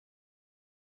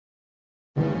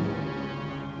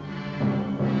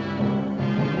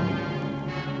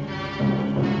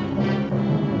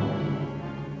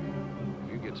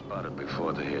But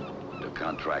before the hit, the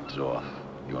contract's off.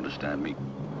 You understand me?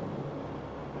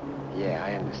 Yeah,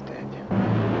 I understand you.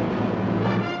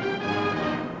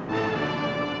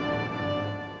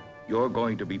 You're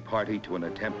going to be party to an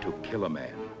attempt to kill a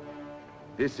man.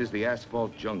 This is the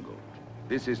asphalt jungle.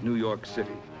 This is New York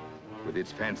City, with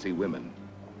its fancy women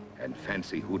and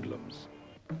fancy hoodlums,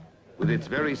 with its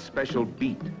very special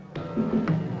beat,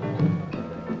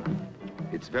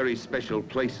 its very special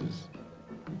places,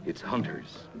 its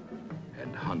hunters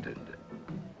and hunted.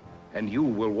 And you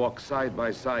will walk side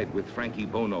by side with Frankie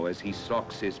Bono as he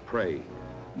stalks his prey,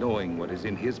 knowing what is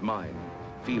in his mind,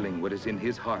 feeling what is in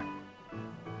his heart.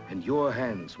 And your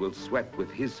hands will sweat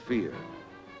with his fear.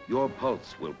 Your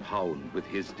pulse will pound with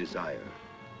his desire.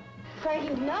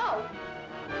 Frankie, no!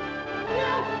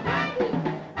 No, Frankie!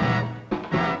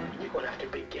 You're going after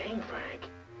big game, Frank.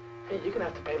 Hey, you're going to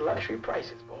have to pay luxury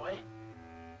prices, boy.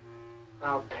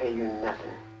 I'll pay you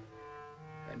nothing.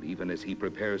 And even as he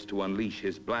prepares to unleash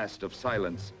his blast of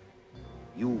silence,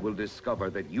 you will discover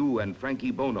that you and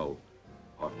Frankie Bono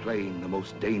are playing the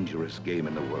most dangerous game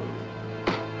in the world.